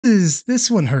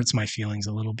this one hurts my feelings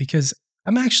a little because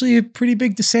I'm actually a pretty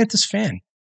big DeSantis fan.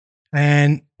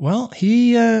 And well,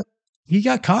 he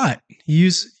got caught. He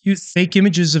used fake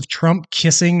images of Trump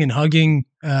kissing and hugging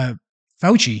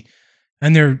Fauci,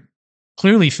 and they're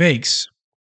clearly fakes.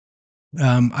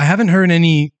 I haven't heard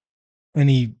any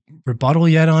rebuttal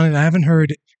yet on it. I haven't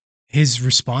heard his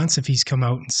response if he's come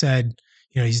out and said,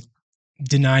 he's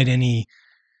denied any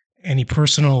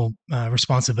personal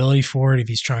responsibility for it. If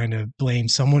he's trying to blame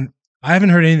someone, I haven't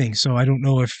heard anything. So I don't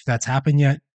know if that's happened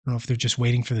yet. I don't know if they're just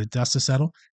waiting for the dust to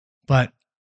settle. But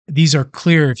these are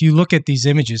clear. If you look at these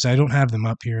images, I don't have them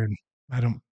up here, and I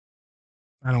don't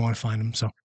want to find them. So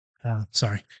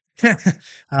sorry.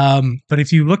 But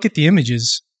if you look at the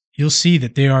images, you'll see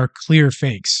that they are clear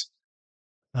fakes.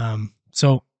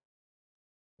 So,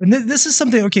 and this is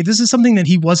something. Okay, this is something that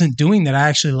he wasn't doing that I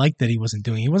actually liked that he wasn't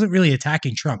doing. He wasn't really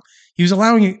attacking Trump. He was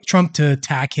allowing Trump to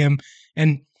attack him,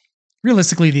 and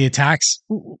realistically, the attacks.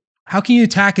 How can you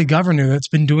attack a governor that's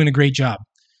been doing a great job?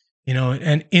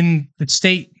 And in the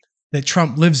state that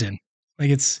Trump lives in, like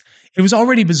it was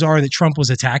already bizarre that Trump was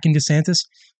attacking DeSantis.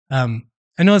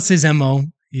 I know it's his MO.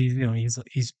 He's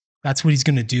that's what he's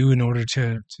going to do in order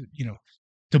to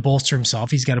bolster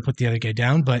himself. He's got to put the other guy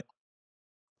down, but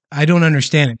I don't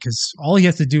understand it because all he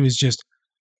has to do is just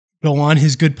go on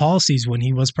his good policies when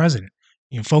he was president.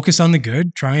 Focus on the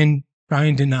good, try and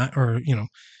deny or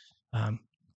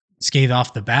scathe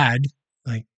off the bad,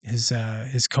 like his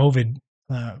COVID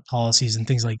policies and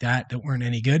things like that weren't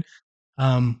any good.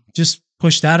 Just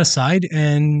push that aside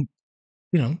and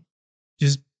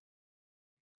just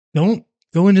don't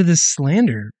go into this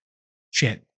slander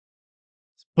shit.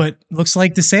 But looks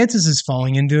like DeSantis is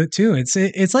falling into it too.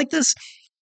 It's like this.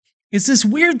 It's this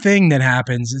weird thing that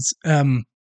happens.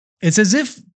 It's as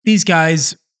if these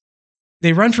guys,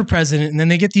 they run for president and then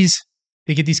they get these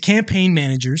campaign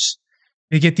managers,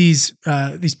 they get these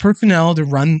personnel to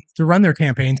run their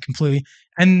campaigns completely,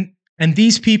 and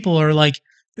these people are like,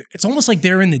 it's almost like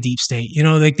they're in the deep state.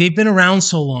 Like they've been around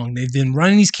so long, they've been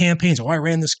running these campaigns. I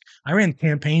ran the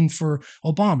campaign for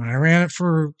Obama, and I ran it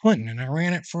for Clinton, and I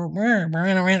ran it for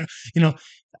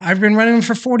I've been running them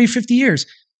for 40, 50 years.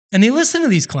 And they listen to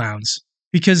these clowns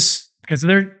because of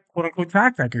their quote unquote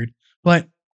track record. But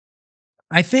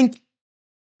I think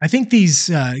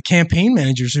these campaign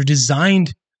managers are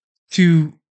designed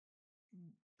to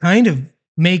kind of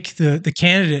make the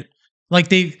candidate, like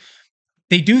they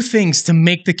do things to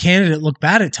make the candidate look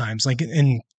bad at times. Like,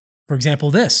 for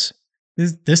example, this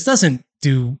doesn't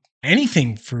do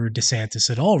anything for DeSantis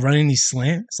at all, running these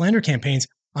slander campaigns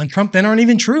on Trump that aren't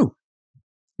even true.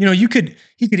 He could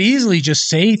easily just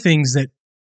say things that,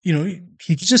 he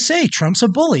could just say Trump's a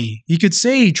bully. He could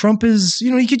say Trump is,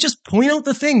 he could just point out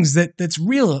the things that's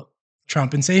real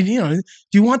Trump and say, do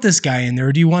you want this guy in there,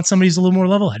 or do you want somebody who's a little more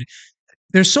level-headed?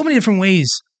 There's so many different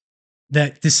ways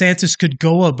that DeSantis could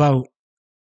go about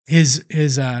his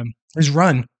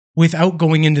run without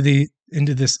going into the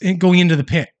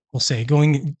pit. We'll say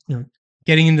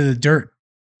getting into the dirt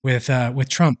with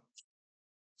Trump.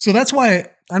 So that's why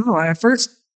I don't know. At first,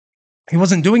 he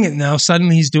wasn't doing it. Now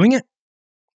suddenly he's doing it.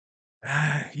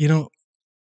 Don't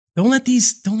let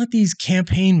these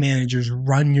campaign managers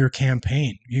run your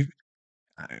campaign.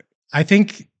 I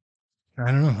think,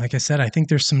 I don't know. Like I said, I think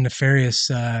there's some nefarious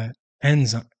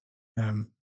ends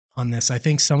on this. I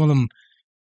think some of them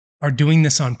are doing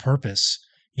this on purpose.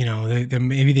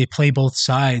 Maybe they play both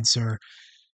sides or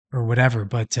whatever.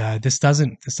 But this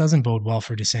doesn't bode well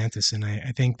for DeSantis, and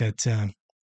I think that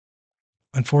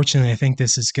unfortunately, I think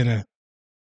this is gonna.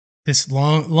 This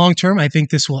long term, I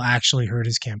think this will actually hurt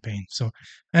his campaign. So,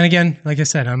 and again, like I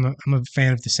said, I'm a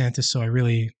fan of DeSantis, so I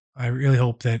really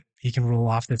hope that he can rule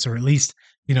off this, or at least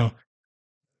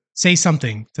say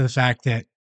something to the fact that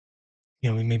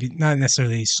maybe not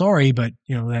necessarily sorry, but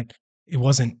that it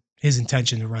wasn't his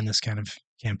intention to run this kind of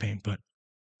campaign. But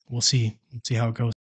we'll see how it goes.